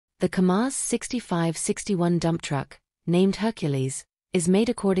The Kamaz-6561 dump truck, named Hercules, is made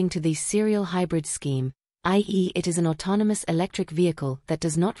according to the serial hybrid scheme, i.e. it is an autonomous electric vehicle that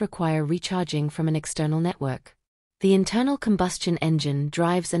does not require recharging from an external network. The internal combustion engine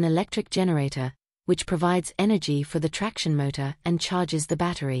drives an electric generator, which provides energy for the traction motor and charges the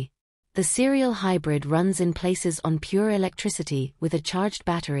battery. The serial hybrid runs in places on pure electricity with a charged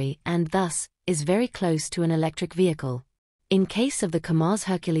battery and thus is very close to an electric vehicle. In case of the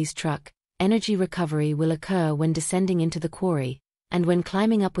Kamaz-Hercules truck, energy recovery will occur when descending into the quarry, and when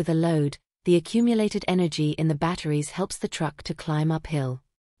climbing up with a load, the accumulated energy in the batteries helps the truck to climb uphill.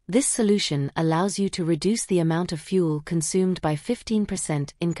 This solution allows you to reduce the amount of fuel consumed by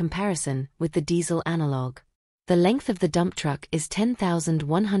 15% in comparison with the diesel analog. The length of the dump truck is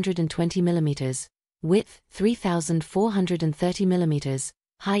 10,120 mm, width 3,430 mm,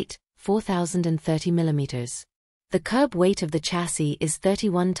 height 4,030 mm. The curb weight of the chassis is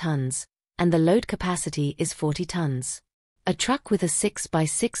 31 tons, and the load capacity is 40 tons. A truck with a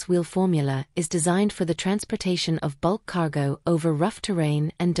 6x6 wheel formula is designed for the transportation of bulk cargo over rough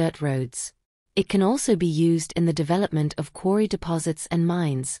terrain and dirt roads. It can also be used in the development of quarry deposits and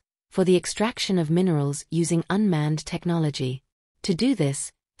mines, for the extraction of minerals using unmanned technology. To do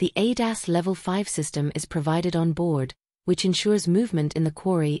this, the ADAS Level 5 system is provided on board, which ensures movement in the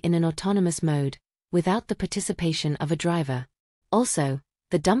quarry in an autonomous mode, without the participation of a driver. Also,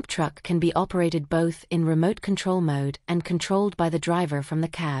 the dump truck can be operated both in remote control mode and controlled by the driver from the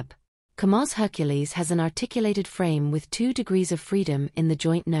cab. Kamaz-Hercules has an articulated frame with 2 degrees of freedom in the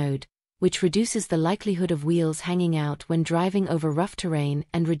joint node, which reduces the likelihood of wheels hanging out when driving over rough terrain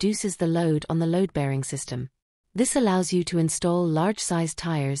and reduces the load on the load-bearing system. This allows you to install large-sized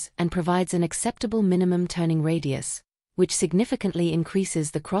tires and provides an acceptable minimum turning radius, which significantly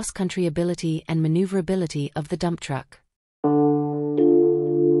increases the cross-country ability and maneuverability of the dump truck.